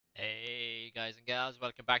guys and gals,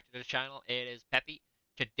 welcome back to the channel. It is Peppy.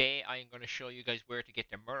 Today I am going to show you guys where to get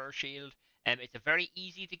the Mirrorshield. It's a very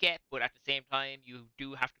easy to get, but at the same time you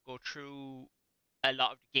do have to go through a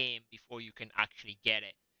lot of the game before you can actually get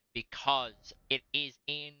it, because it is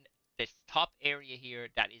in this top area here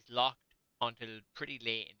that is locked until pretty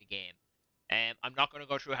late in the game. I'm not going to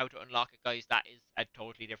go through how to unlock it, guys. That is a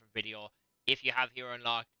totally different video. If you have here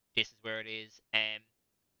unlocked, this is where it is.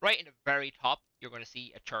 Right in the very top, you're going to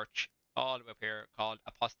see a church all the way up here called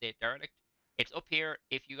Apostate Derelict. It's up here.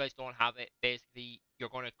 If you guys don't have it, basically, you're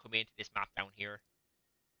going to come into this map down here.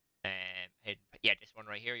 Yeah, this one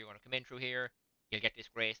right here. You're going to come in through here. You'll get this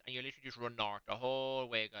grace, and you literally just run north the whole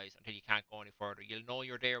way, guys, until you can't go any further. You'll know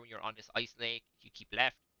you're there when you're on this ice lake. If you keep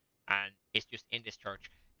left, and it's just in this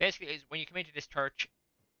church. Basically, is when you come into this church,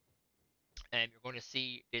 you're going to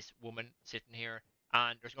see this woman sitting here,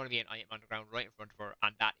 and there's going to be an item on the ground right in front of her,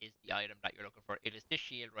 and that is the item that you're looking for. It is this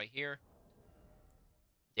shield right here.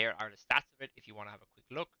 There are the stats of it if you want to have a quick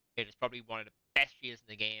look. It is probably one of the best shields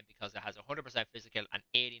in the game because it has 100% physical and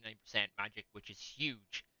 89% magic, which is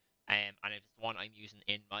huge. And it is the one I'm using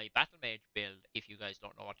in my Battle Mage build. If you guys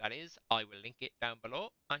don't know what that is, I will link it down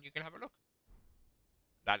below and you can have a look.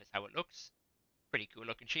 That is how it looks. Pretty cool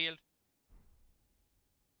looking shield.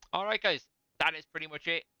 Alright guys, that is pretty much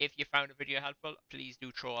it. If you found the video helpful, please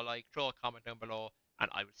do throw a like, throw a comment down below, and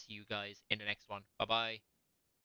I will see you guys in the next one. Bye bye.